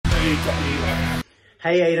AWF.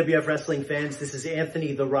 Hey AWF Wrestling fans, this is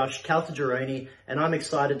Anthony The Rush Caltagirone, and I'm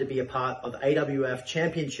excited to be a part of AWF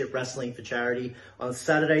Championship Wrestling for Charity on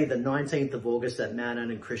Saturday the 19th of August at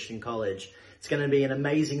Annan and Christian College. It's going to be an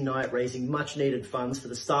amazing night raising much needed funds for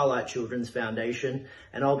the Starlight Children's Foundation,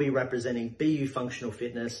 and I'll be representing BU Functional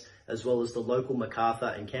Fitness as well as the local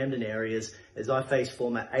MacArthur and Camden areas as I face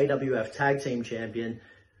former AWF Tag Team Champion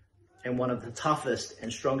and one of the toughest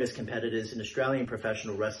and strongest competitors in Australian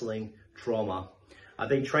professional wrestling, Trauma. I've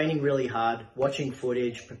been training really hard, watching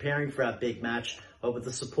footage, preparing for our big match, but with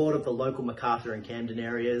the support of the local MacArthur and Camden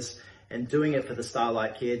areas, and doing it for the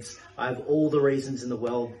Starlight kids. I have all the reasons in the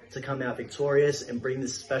world to come out victorious and bring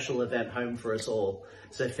this special event home for us all.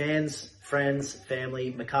 So fans, friends,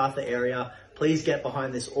 family, MacArthur area, please get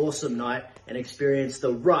behind this awesome night and experience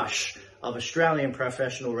the rush of Australian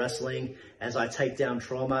professional wrestling as I take down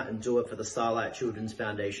Trauma and do it for the Starlight Children's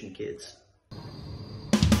Foundation kids.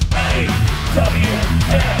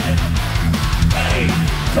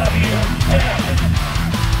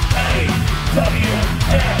 AWF.